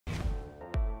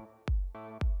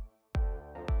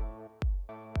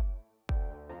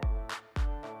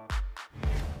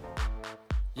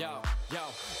Yo, yo,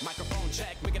 microphone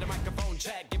check, we get a microphone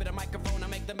check. Give it a microphone, I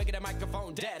make it a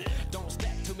microphone dead. Don't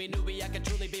step to me, newbie, I could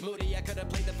truly be moody. I could have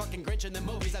played the fucking Grinch in the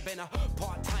movies. I've been a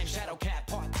part-time shadow cat,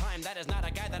 part-time. That is not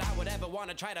a guy that I would ever want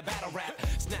to try to battle rap.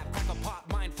 Snap, crackle,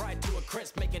 pop, mind fried to a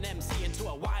crisp. Make an MC into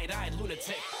a wide-eyed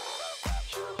lunatic.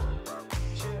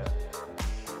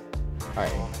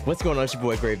 Alright, what's going on? It's your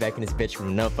boy Gray back in this bitch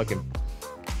from no fucking...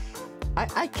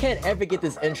 I can't ever get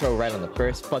this intro right on the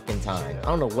first fucking time. I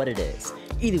don't know what it is.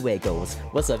 Either way it goes,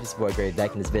 what's up? It's your boy Gray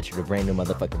back in this bitch with a brand new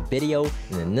motherfucking video. And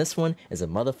then this one is a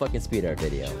motherfucking speed art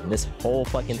video. And this whole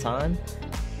fucking time,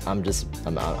 I'm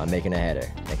making a header.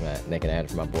 Making a header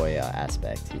for my boy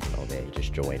Aspect. He's an old age. He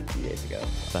just joined a few days ago.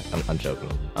 I'm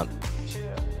joking.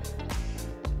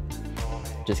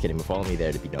 Just kidding, but follow me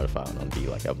there to be notified on be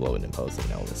like uploading and posting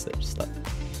and all this stuff.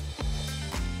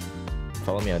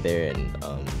 Follow me on there and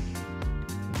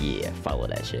yeah, follow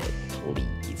that shit,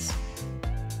 please.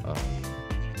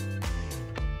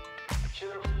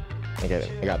 I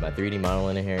got my 3D model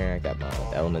in here, I got my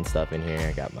element stuff in here,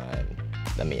 I got my,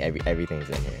 everything's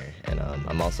in here, and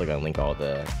I'm also gonna link all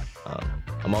the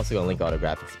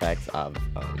graphics packs I've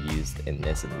used in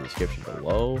this in the description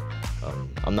below.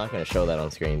 I'm not gonna show that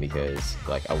on screen because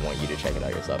like I want you to check it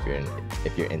out yourself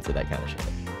if you're into that kind of shit.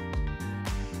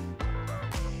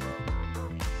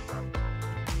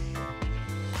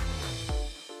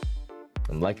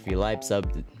 I'm like if you like sub,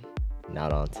 now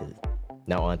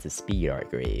onto Speed Art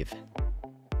Grave.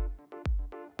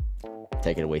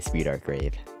 Take it away, Speed Art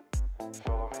Grave.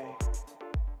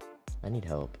 I need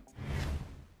help.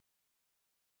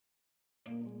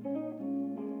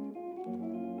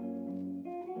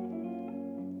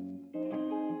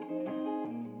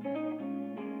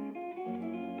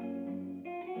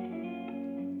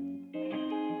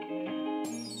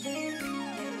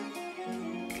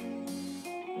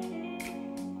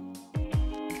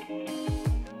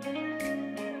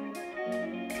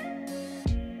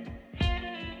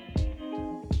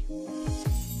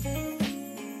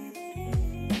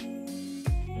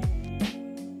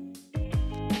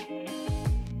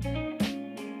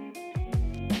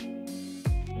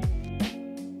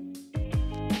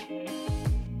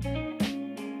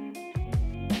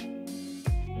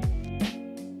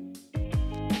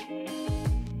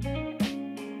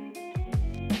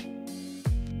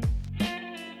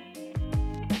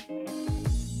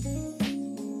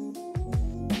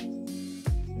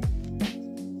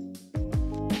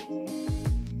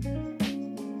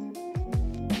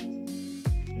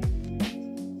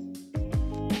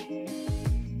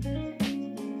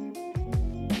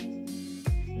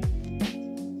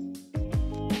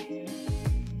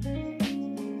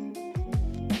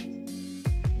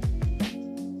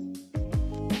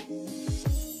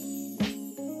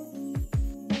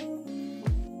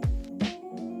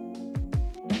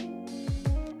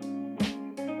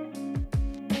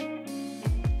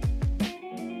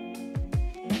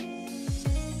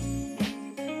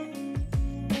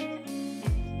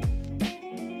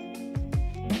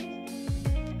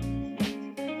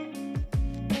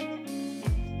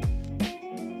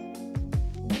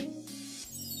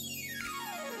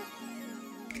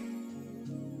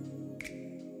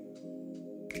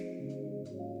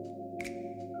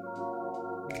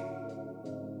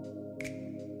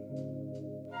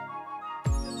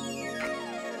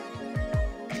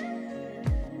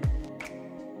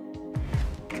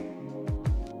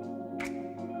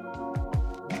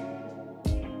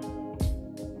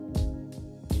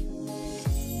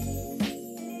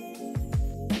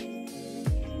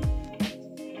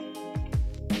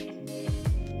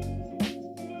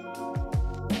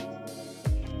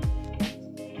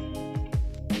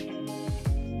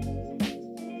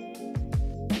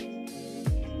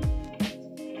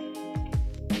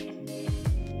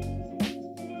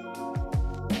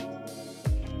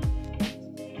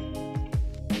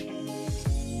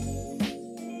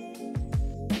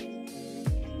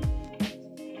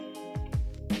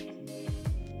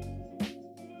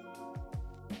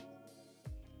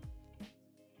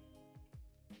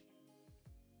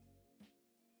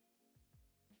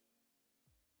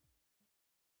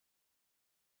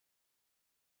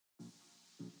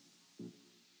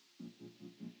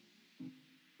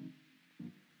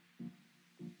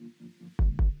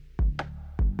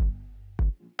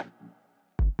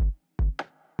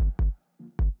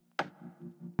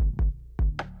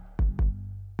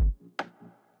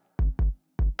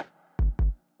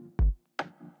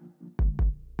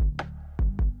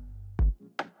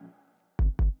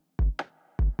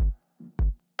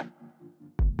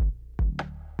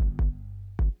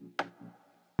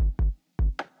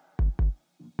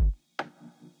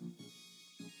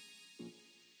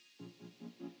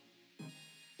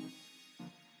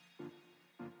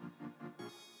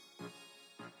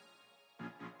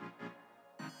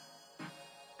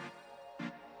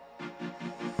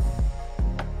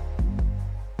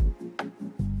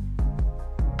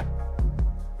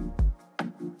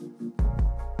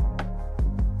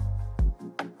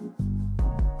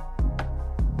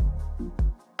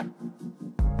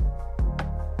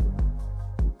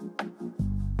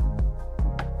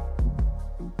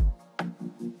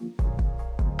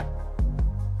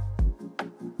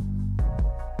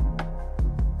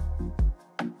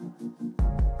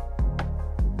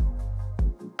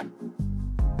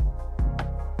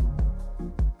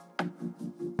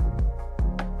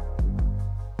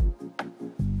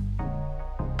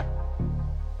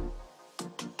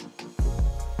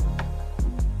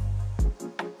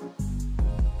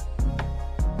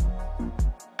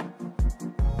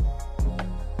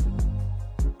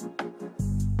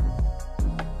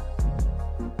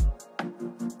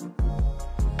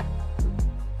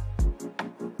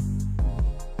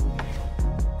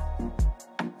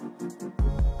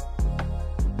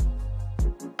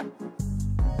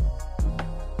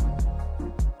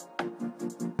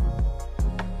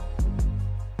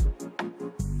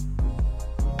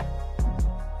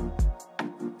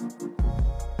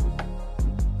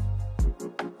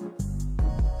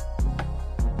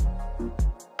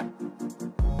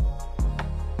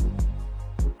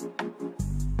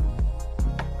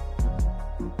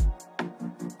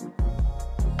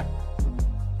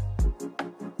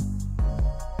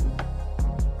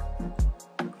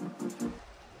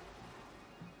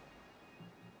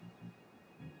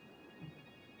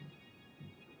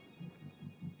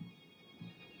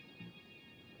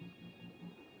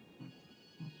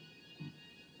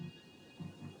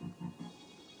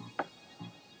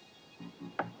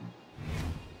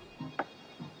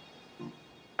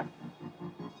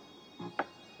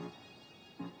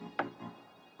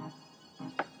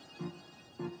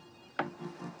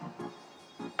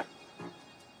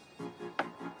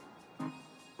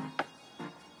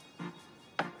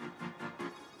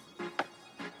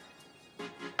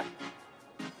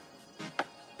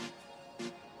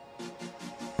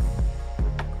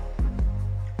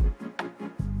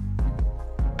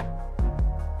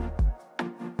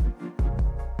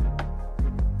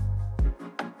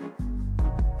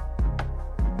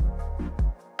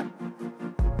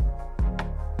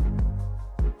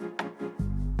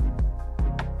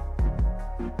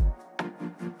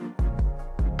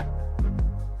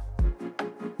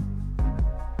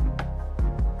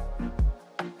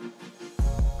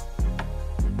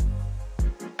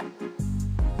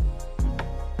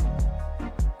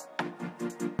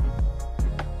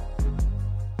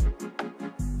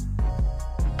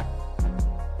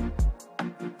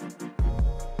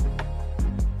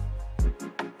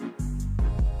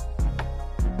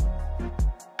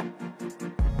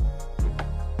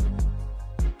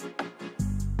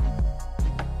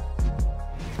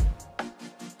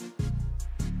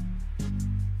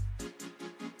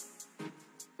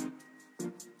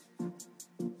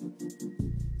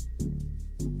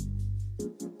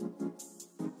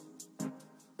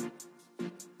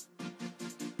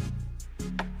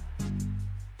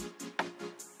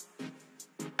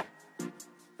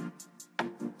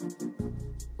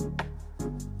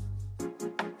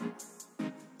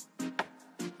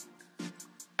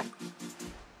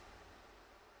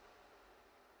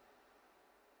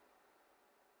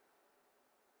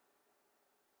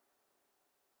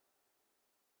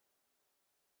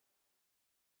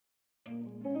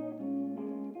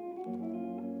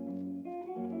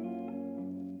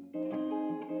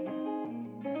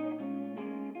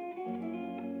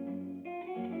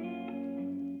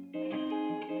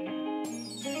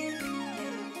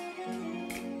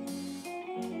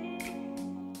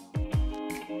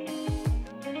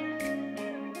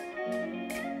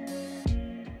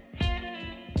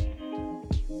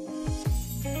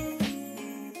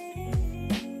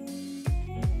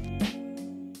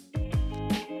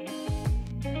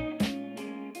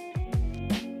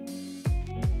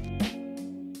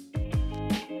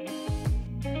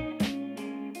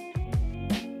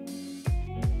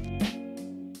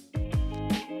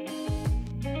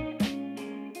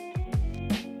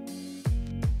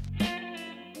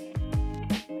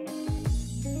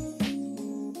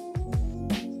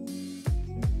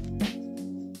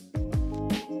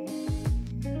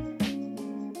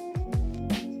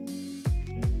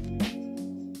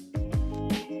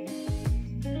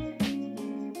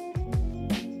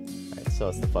 So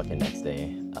it's the fucking next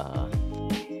day.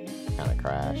 Kinda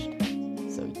crashed.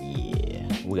 So yeah,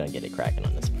 we're gonna get it cracking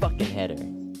on this fucking header.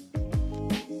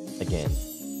 Again.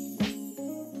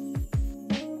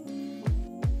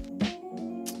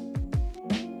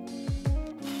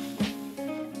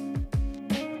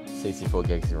 64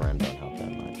 gigs of RAM don't help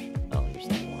that much. I don't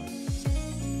understand why.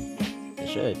 It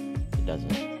should. It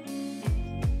doesn't.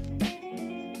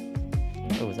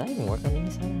 Oh, was that even working on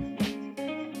this header?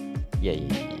 Yeah.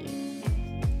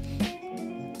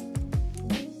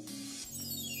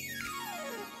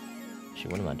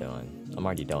 Shit, what am I doing? I'm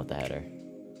already done with the header.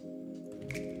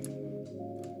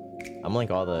 I'm gonna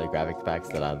link all the graphics packs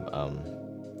that I've,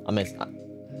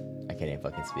 I can't even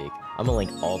fucking speak. I'm gonna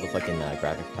link all the fucking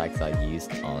graphics packs I've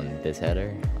used on this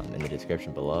header in the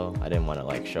description below. I didn't want to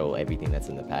like show everything that's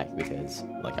in the pack because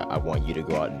like I want you to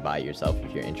go out and buy it yourself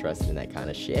if you're interested in that kind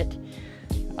of shit.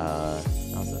 That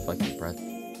was a fucking breath.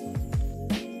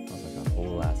 That was like a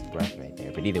whole ass breath right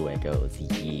there. But either way it goes,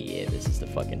 yeah, this is the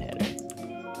fucking header.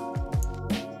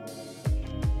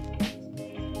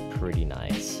 Pretty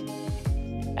nice.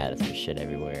 Added some shit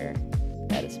everywhere.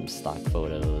 Added some stock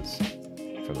photos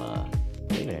from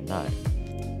believe it or not,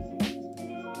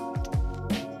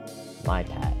 my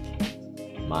pack,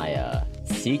 my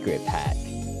secret pack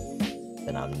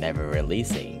that I'm never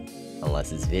releasing unless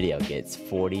this video gets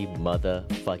 40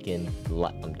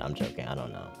 motherfucking I'm joking, I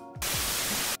don't know.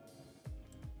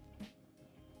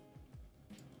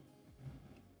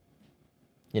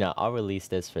 You know, I'll release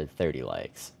this for 30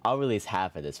 likes. I'll release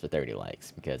half of this for 30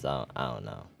 likes because I don't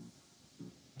know.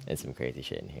 There's some crazy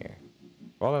shit in here.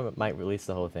 Or I might release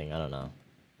the whole thing, I don't know.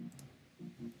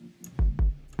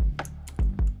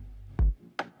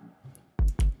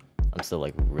 I'm still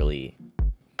like really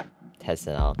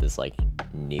testing out this like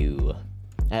new,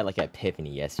 I had like an epiphany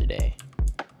yesterday.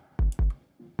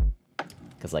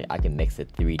 Cause like I can mix the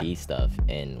 3D stuff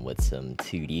in with some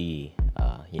 2D,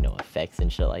 you know, effects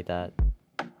and shit like that.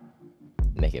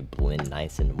 Make it blend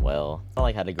nice and well. I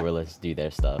like how the gorillas do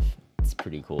their stuff. It's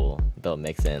pretty cool. They'll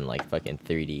mix in like fucking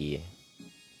 3D.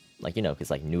 Like, you know, cause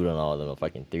like Noodle and all of them are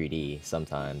fucking 3D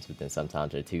sometimes, but then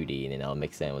sometimes they're 2D, and then I'll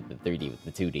mix in with the 3D with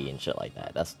the 2D and shit like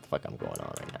that. That's what the fuck I'm going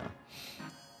on right now.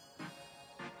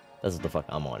 That's what the fuck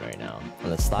I'm on right now.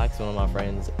 And the stocks one of my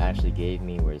friends actually gave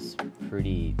me was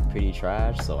pretty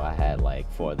trash, so I had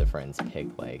like 4 other friends pick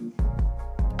like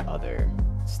other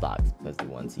stocks because the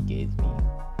ones he gave me,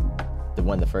 the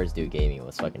one the first dude gave me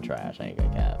was fucking trash. I ain't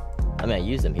gonna cap. I mean, I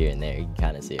used them here and there. You can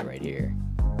kind of see it right here.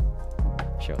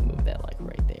 Sure, I'll move that like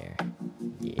right there.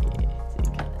 Yeah, so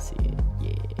you kind of see it.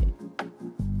 Yeah,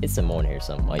 it's some more in here.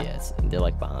 Some, oh yeah, they're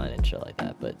like behind and shit like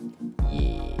that. But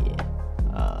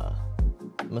yeah,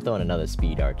 I'm gonna throw in another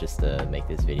speed art just to make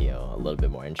this video a little bit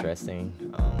more interesting.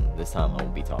 This time I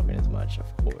won't be talking as much,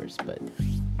 of course. But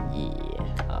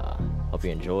yeah, hope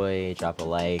you enjoy. Drop a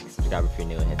like, subscribe if you're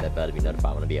new, and hit that bell to be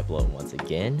notified when I be uploading once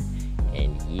again.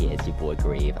 And yeah, it's your boy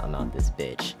Grave. I'm out this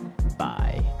bitch.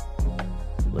 Bye.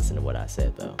 Listen to what I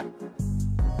said though.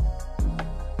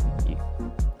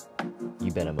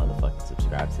 You better motherfucking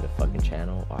subscribe to the fucking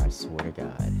channel, or I swear to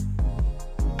God,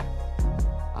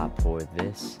 I pour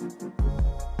this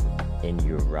in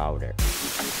your router.